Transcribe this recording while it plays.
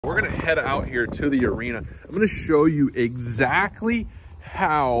we're gonna head out here to the arena. I'm gonna show you exactly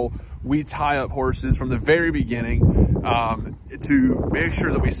how we tie up horses from the very beginning to make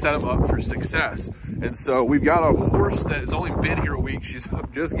sure that we set them up for success. And so we've got a horse that has only been here a week. She's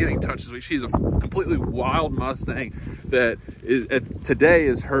just getting touched this week. She's a completely wild Mustang that is, today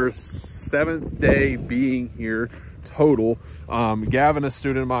is her 7th day being here total. Gavin, a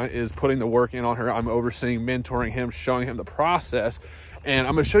student of mine, is putting the work in on her. I'm overseeing, mentoring him, showing him the process. And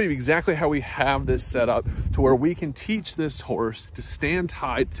I'm going to show you exactly how we have this set up to where we can teach this horse to stand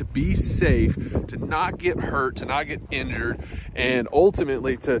tight, to be safe, to not get hurt, to not get injured, and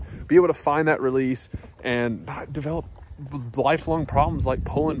ultimately to be able to find that release and not develop lifelong problems like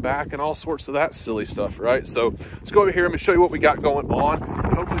pulling back and all sorts of that silly stuff, right? So let's go over here. I'm going to show you what we got going on.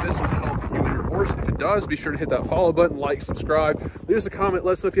 And hopefully this will help you and your horse. If it does, be sure to hit that follow button, like, subscribe, leave us a comment.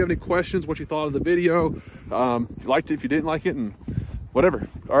 Let us know if you have any questions, what you thought of the video, if you liked it, if you didn't like it, and whatever.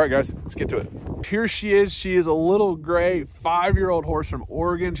 All right, guys, let's get to it. Here she is. She is a little gray 5-year-old horse from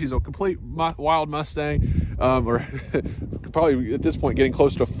Oregon. She's a complete wild Mustang, or probably at this point getting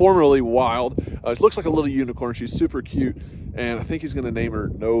close to formerly wild. It looks like a little unicorn. She's super cute, and I think he's going to name her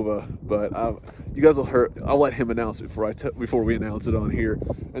Nova. But you guys will hear. I'll let him announce it before we announce it on here.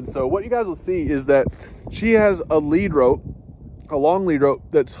 And so what you guys will see is that she has a lead rope, a long lead rope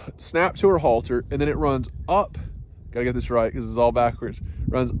that's snapped to her halter, and then it runs up. Gotta get this right because it's all backwards.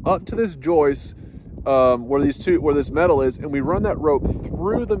 Runs up to this joist where this metal is, and we run that rope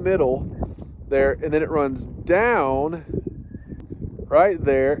through the middle there, and then it runs down right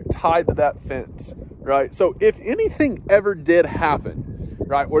there, tied to that fence, right? So if anything ever did happen,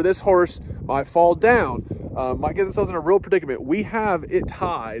 right, where this horse might fall down, might get themselves in a real predicament, we have it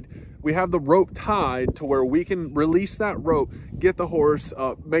tied. We have the rope tied to where we can release that rope, get the horse,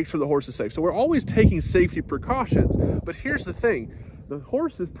 make sure the horse is safe. So we're always taking safety precautions. But here's the thing. The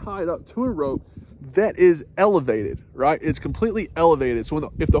horse is tied up to a rope that is elevated, right? It's completely elevated.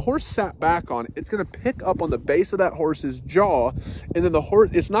 So if the horse sat back on it, it's going to pick up on the base of that horse's jaw, and then the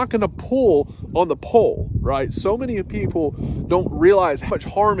horse, it's not going to pull on the pole, right? So many people don't realize how much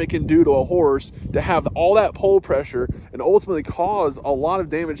harm it can do to a horse to have all that pole pressure and ultimately cause a lot of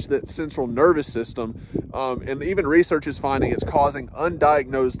damage to that central nervous system. And even research is finding it's causing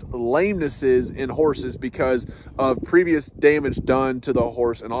undiagnosed lamenesses in horses because of previous damage done to the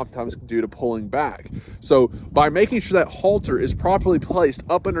horse, and oftentimes due to pulling back. So by making sure that halter is properly placed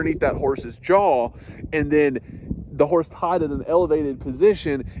up underneath that horse's jaw, and then the horse tied in an elevated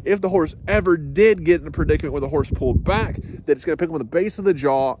position, if the horse ever did get in a predicament where the horse pulled back, that it's going to pick up on the base of the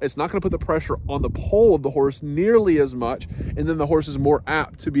jaw. It's not going to put the pressure on the pole of the horse nearly as much, and then the horse is more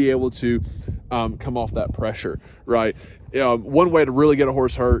apt to be able to come off that pressure, right? One way to really get a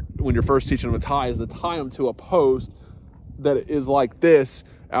horse hurt when you're first teaching them to tie is to tie them to a post that is like this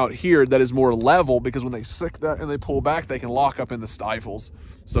out here, that is more level, because when they stick that and they pull back, they can lock up in the stifles.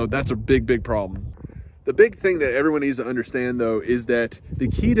 So that's a big problem. The big thing that everyone needs to understand, though, is that the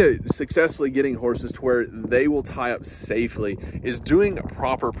key to successfully getting horses to where they will tie up safely is doing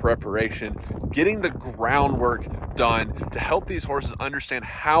proper preparation, getting the groundwork done to help these horses understand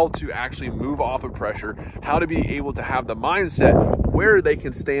how to actually move off of pressure, how to be able to have the mindset where they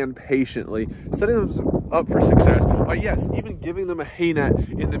can stand patiently, setting them up for success by, yes, even giving them a hay net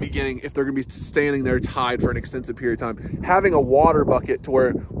in the beginning if they're going to be standing there tied for an extensive period of time, having a water bucket to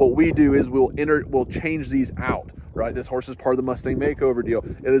where what we do is we'll change these out, right? This horse is part of the Mustang makeover deal.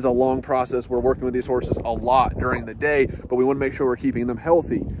 It is a long process. We're working with these horses a lot during the day, but we want to make sure we're keeping them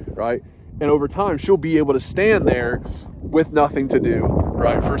healthy, right? And over time, she'll be able to stand there with nothing to do,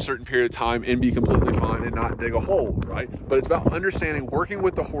 right, for a certain period of time and be completely fine and not dig a hole, right? But it's about understanding, working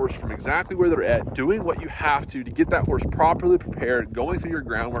with the horse from exactly where they're at, doing what you have to get that horse properly prepared, going through your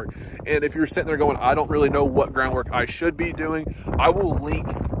groundwork. And if you're sitting there going, I don't really know what groundwork I should be doing, I will link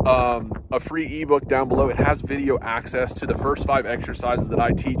a free ebook down below. It has video access to the first 5 exercises that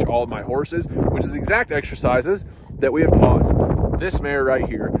I teach all of my horses, which is exact exercises that we have taught this mare right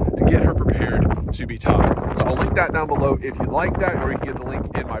here to get her prepared to be tied. So I'll link that down below if you'd like that, or you can get the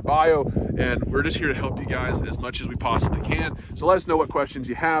link in my bio. And we're just here to help you guys as much as we possibly can. So let us know what questions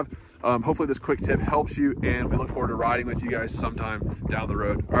you have. Hopefully this quick tip helps you, and we look forward to riding with you guys sometime down the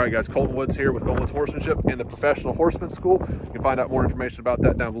road. All right, guys, Colton Woods here with Colton Woods Horsemanship and the Professional Horseman School. You can find out more information about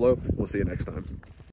that down below. We'll see you next time.